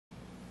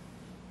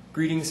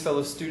Greetings,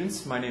 fellow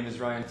students. My name is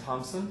Ryan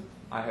Thompson.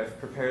 I have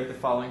prepared the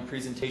following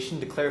presentation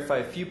to clarify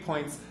a few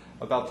points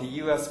about the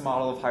U.S.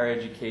 model of higher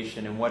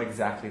education and what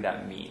exactly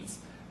that means.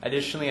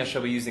 Additionally, I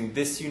shall be using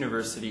this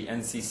university,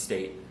 NC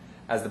State,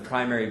 as the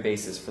primary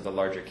basis for the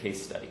larger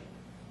case study.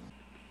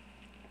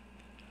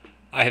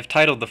 I have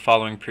titled the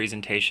following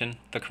presentation,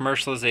 The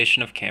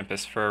Commercialization of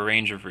Campus, for a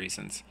range of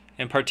reasons.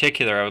 In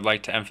particular, I would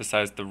like to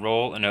emphasize the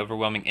role and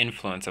overwhelming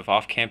influence of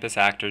off-campus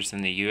actors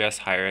in the U.S.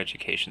 higher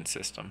education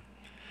system.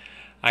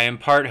 I in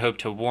part hope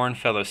to warn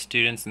fellow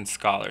students and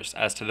scholars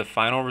as to the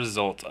final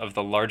result of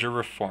the larger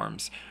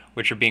reforms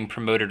which are being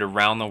promoted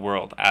around the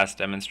world as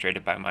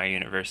demonstrated by my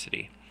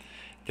university.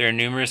 There are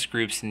numerous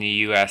groups in the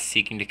U.S.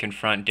 seeking to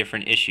confront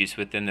different issues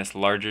within this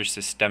larger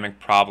systemic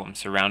problem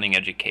surrounding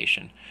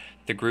education.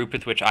 The group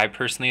with which I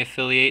personally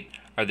affiliate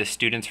are the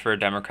Students for a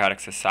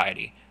Democratic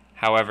Society.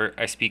 However,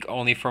 I speak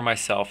only for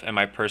myself and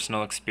my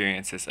personal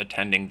experiences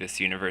attending this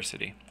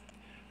university.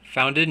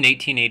 Founded in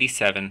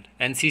 1887,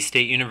 NC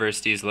State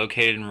University is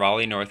located in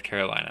Raleigh, North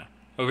Carolina.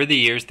 Over the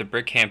years, the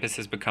brick campus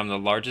has become the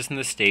largest in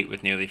the state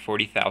with nearly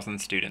 40,000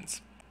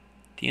 students.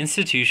 The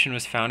institution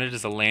was founded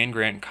as a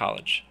land-grant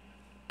college,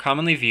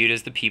 commonly viewed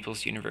as the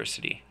People's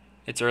University.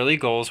 Its early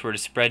goals were to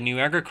spread new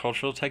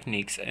agricultural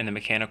techniques and the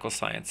mechanical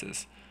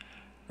sciences.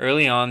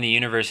 Early on, the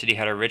university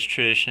had a rich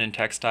tradition in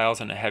textiles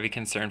and a heavy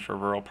concern for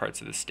rural parts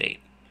of the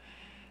state.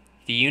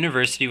 The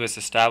university was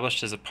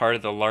established as a part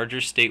of the larger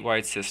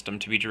statewide system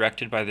to be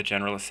directed by the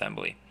General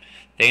Assembly.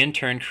 They in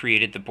turn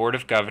created the Board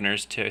of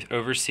Governors to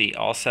oversee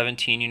all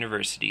 17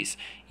 universities.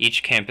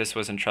 Each campus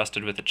was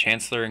entrusted with a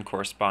chancellor and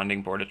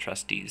corresponding board of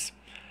trustees.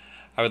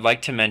 I would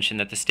like to mention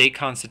that the state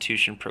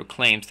constitution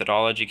proclaims that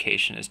all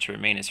education is to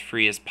remain as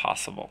free as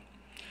possible.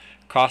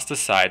 Cost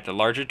aside, the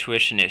larger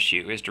tuition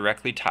issue is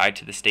directly tied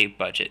to the state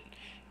budget.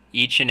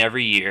 Each and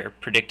every year,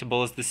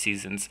 predictable as the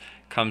seasons,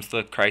 comes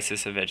the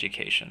crisis of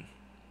education.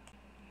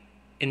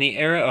 In the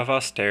era of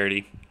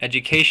austerity,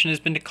 education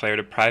has been declared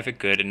a private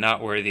good and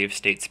not worthy of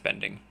state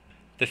spending.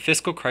 The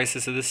fiscal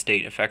crisis of the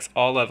state affects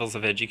all levels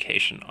of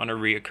education on a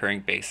recurring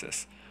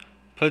basis.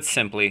 Put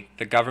simply,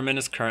 the government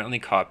is currently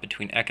caught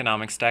between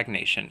economic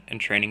stagnation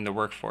and training the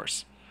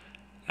workforce.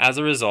 As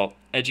a result,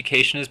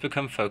 education has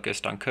become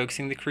focused on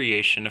coaxing the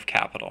creation of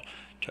capital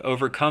to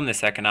overcome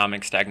this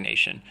economic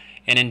stagnation,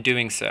 and in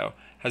doing so,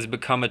 has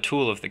become a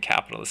tool of the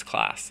capitalist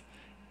class.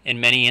 In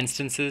many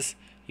instances,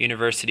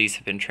 universities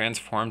have been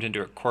transformed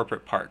into a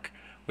corporate park,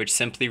 which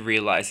simply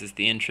realizes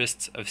the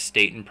interests of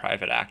state and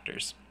private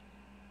actors.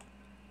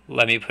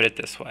 Let me put it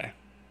this way.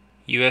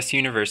 U.S.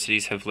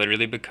 universities have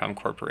literally become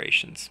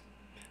corporations,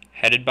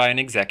 headed by an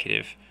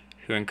executive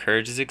who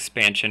encourages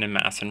expansion and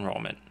mass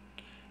enrollment,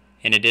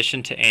 in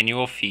addition to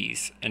annual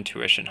fees and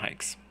tuition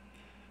hikes.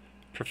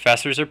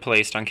 Professors are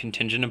placed on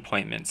contingent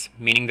appointments,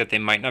 meaning that they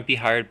might not be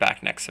hired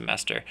back next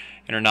semester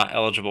and are not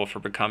eligible for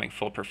becoming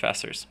full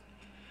professors.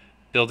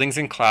 Buildings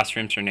and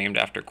classrooms are named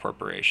after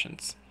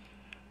corporations.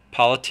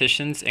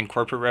 Politicians and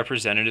corporate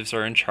representatives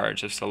are in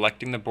charge of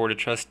selecting the Board of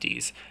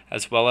Trustees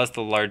as well as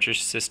the larger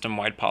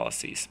system-wide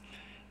policies.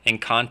 In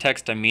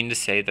context, I mean to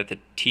say that the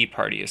Tea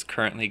Party is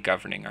currently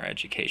governing our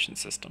education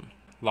system.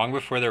 Long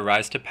before their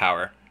rise to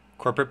power,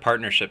 corporate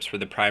partnerships were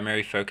the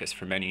primary focus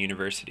for many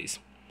universities.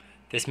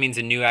 This means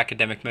a new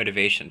academic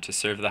motivation to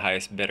serve the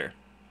highest bidder.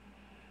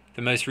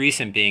 The most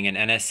recent being an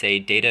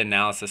NSA data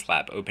analysis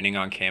lab opening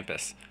on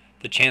campus.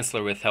 The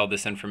chancellor withheld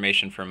this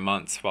information for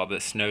months while the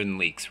Snowden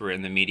leaks were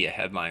in the media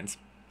headlines.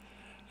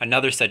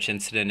 Another such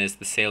incident is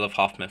the sale of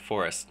Hoffman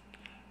Forest,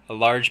 a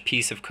large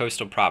piece of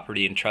coastal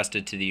property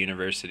entrusted to the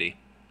university.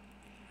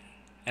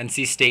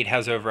 NC State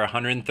has over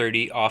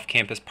 130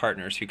 off-campus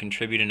partners who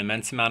contribute an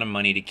immense amount of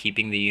money to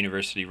keeping the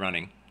university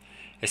running,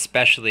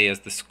 especially as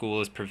the school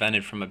is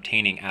prevented from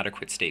obtaining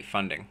adequate state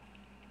funding.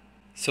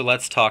 So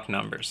let's talk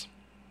numbers.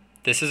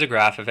 This is a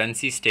graph of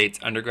NC State's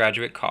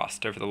undergraduate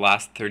cost over the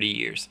last 30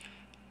 years.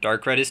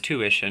 Dark red is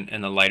tuition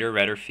and the lighter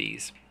red are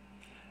fees.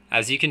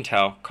 As you can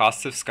tell,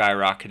 costs have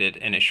skyrocketed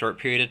in a short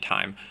period of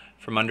time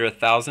from under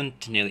 $1,000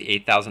 to nearly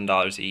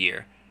 $8,000 a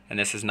year, and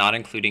this is not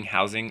including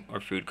housing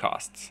or food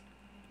costs.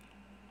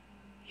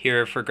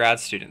 Here are for grad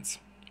students.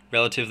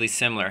 Relatively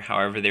similar,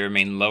 however they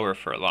remain lower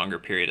for a longer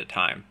period of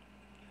time.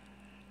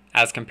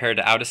 As compared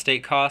to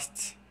out-of-state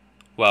costs,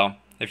 well,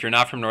 if you're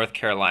not from North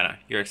Carolina,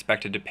 you're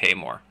expected to pay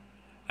more.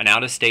 An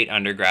out-of-state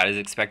undergrad is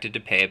expected to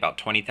pay about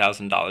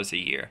 $20,000 a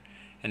year,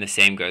 and the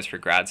same goes for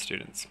grad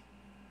students.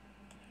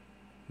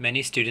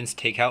 Many students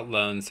take out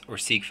loans or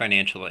seek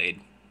financial aid.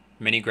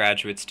 Many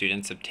graduate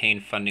students obtain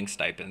funding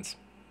stipends.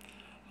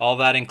 All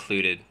that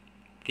included,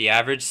 the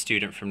average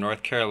student from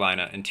North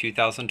Carolina in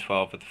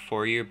 2012 with a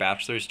 4-year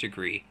bachelor's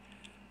degree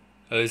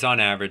owes on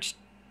average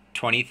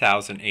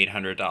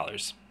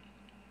 $20,800.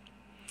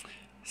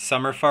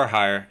 Some are far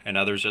higher and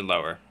others are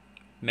lower.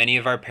 Many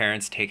of our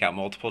parents take out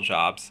multiple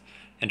jobs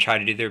and try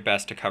to do their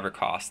best to cover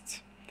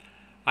costs.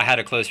 I had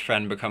a close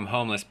friend become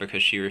homeless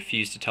because she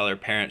refused to tell her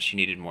parents she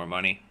needed more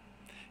money.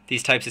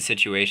 These types of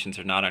situations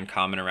are not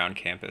uncommon around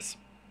campus.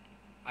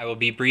 I will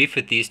be brief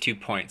with these 2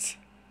 points.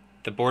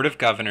 The Board of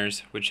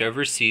Governors, which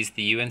oversees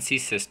the UNC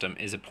system,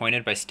 is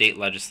appointed by state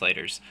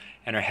legislators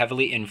and are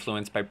heavily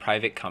influenced by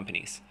private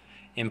companies,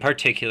 in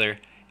particular,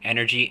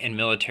 energy and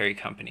military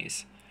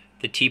companies.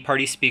 The Tea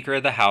Party Speaker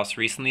of the House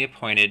recently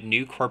appointed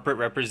new corporate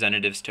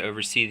representatives to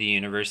oversee the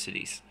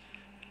universities.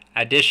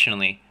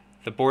 Additionally,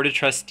 the Board of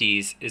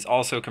Trustees is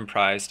also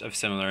comprised of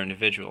similar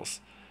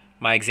individuals,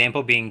 my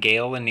example being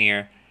Gail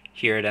Lanier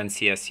here at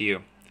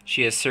NCSU.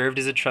 She has served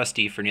as a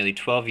trustee for nearly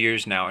 12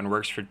 years now and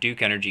works for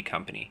Duke Energy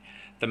Company,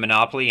 the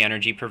monopoly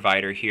energy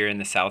provider here in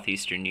the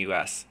southeastern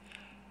U.S.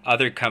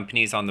 Other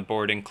companies on the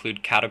board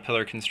include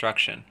Caterpillar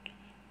Construction,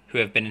 who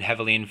have been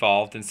heavily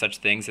involved in such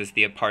things as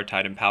the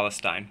apartheid in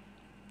Palestine.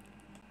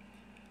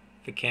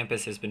 The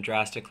campus has been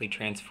drastically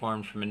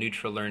transformed from a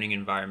neutral learning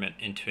environment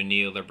into a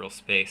neoliberal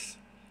space.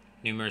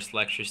 Numerous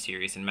lecture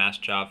series and mass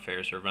job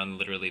fairs are run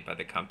literally by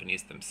the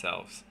companies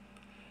themselves.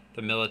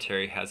 The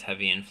military has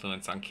heavy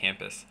influence on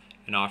campus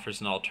and offers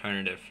an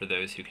alternative for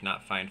those who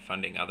cannot find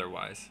funding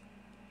otherwise.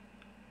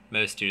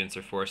 Most students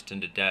are forced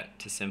into debt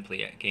to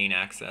simply gain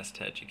access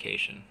to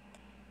education.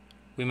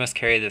 We must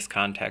carry this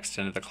context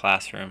into the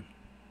classroom.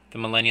 The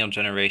millennial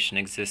generation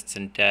exists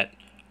in debt,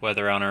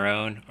 whether on our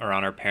own or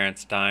on our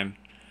parents' dime.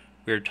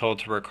 We are told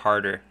to work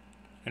harder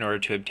in order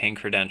to obtain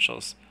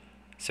credentials,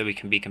 so we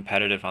can be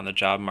competitive on the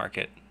job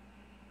market.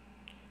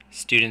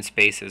 Student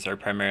spaces are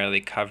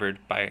primarily covered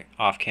by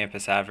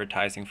off-campus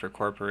advertising for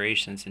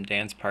corporations and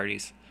dance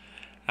parties.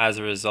 As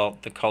a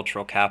result, the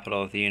cultural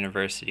capital of the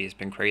university has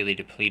been greatly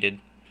depleted.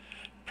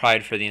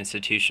 Pride for the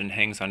institution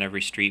hangs on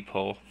every street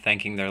pole,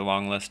 thanking their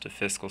long list of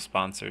fiscal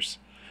sponsors.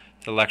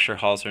 The lecture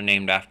halls are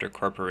named after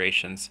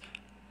corporations.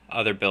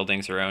 Other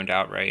buildings are owned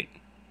outright.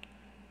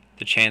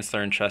 The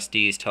chancellor and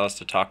trustees tell us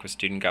to talk with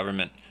student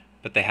government,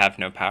 but they have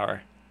no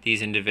power.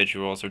 These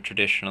individuals are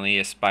traditionally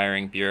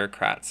aspiring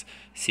bureaucrats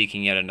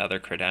seeking yet another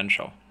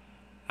credential.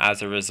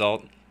 As a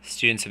result,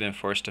 students have been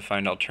forced to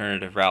find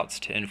alternative routes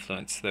to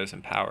influence those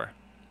in power.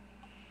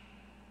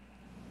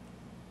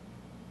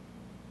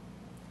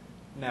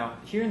 Now,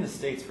 here in the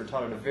States, we're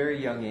taught at a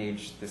very young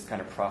age this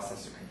kind of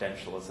process of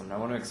credentialism, and I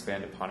want to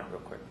expand upon it real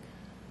quick.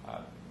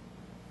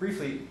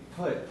 Briefly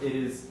put, it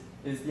is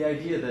the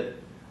idea that,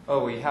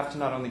 oh, you have to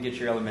not only get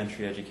your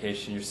elementary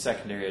education, your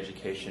secondary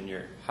education,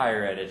 your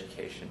higher ed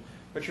education,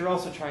 but you're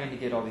also trying to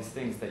get all these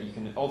things that you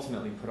can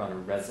ultimately put on a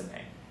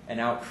resume and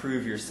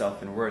outprove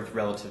yourself in worth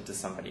relative to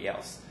somebody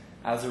else.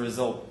 As a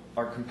result,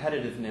 our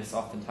competitiveness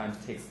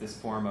oftentimes takes this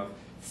form of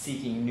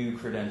seeking new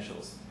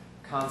credentials,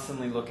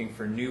 constantly looking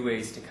for new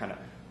ways to kind of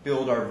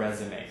build our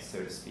resume,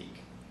 so to speak.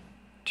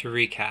 To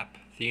recap,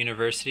 the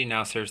university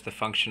now serves the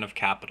function of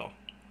capital.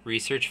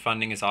 Research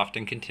funding is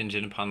often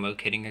contingent upon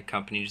locating a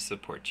company to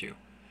support you.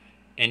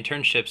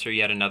 Internships are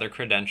yet another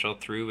credential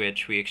through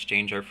which we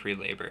exchange our free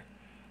labor.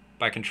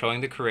 By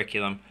controlling the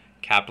curriculum,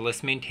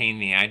 capitalists maintain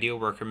the ideal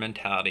worker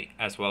mentality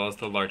as well as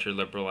the larger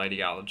liberal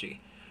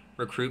ideology.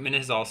 Recruitment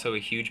is also a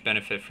huge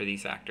benefit for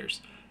these actors.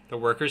 The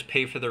workers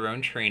pay for their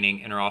own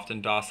training and are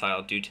often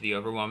docile due to the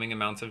overwhelming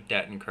amounts of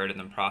debt incurred in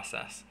the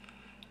process.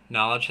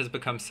 Knowledge has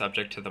become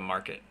subject to the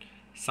market.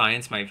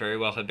 Science might very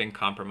well have been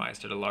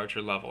compromised at a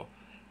larger level.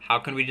 How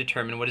can we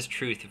determine what is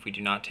truth if we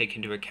do not take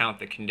into account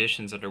the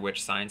conditions under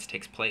which science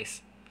takes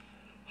place?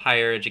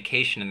 Higher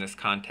education in this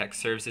context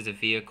serves as a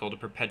vehicle to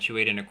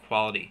perpetuate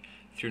inequality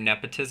through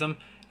nepotism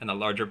and the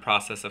larger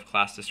process of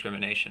class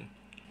discrimination.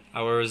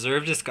 I will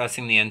reserve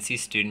discussing the NC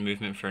student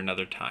movement for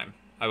another time.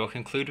 I will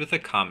conclude with a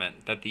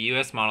comment that the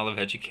U.S. model of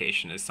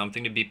education is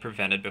something to be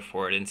prevented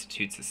before it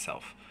institutes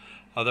itself.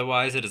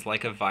 Otherwise, it is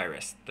like a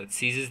virus that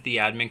seizes the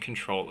admin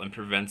control and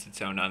prevents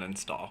its own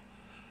uninstall.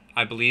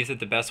 I believe that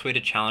the best way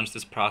to challenge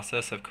this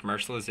process of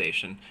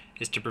commercialization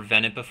is to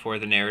prevent it before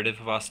the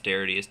narrative of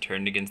austerity is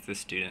turned against the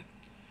student.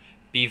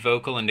 Be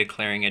vocal in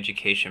declaring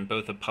education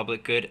both a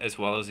public good as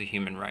well as a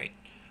human right.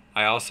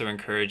 I also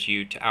encourage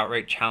you to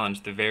outright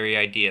challenge the very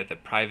idea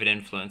that private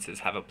influences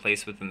have a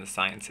place within the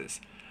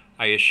sciences.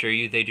 I assure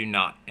you they do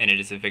not, and it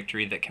is a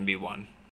victory that can be won.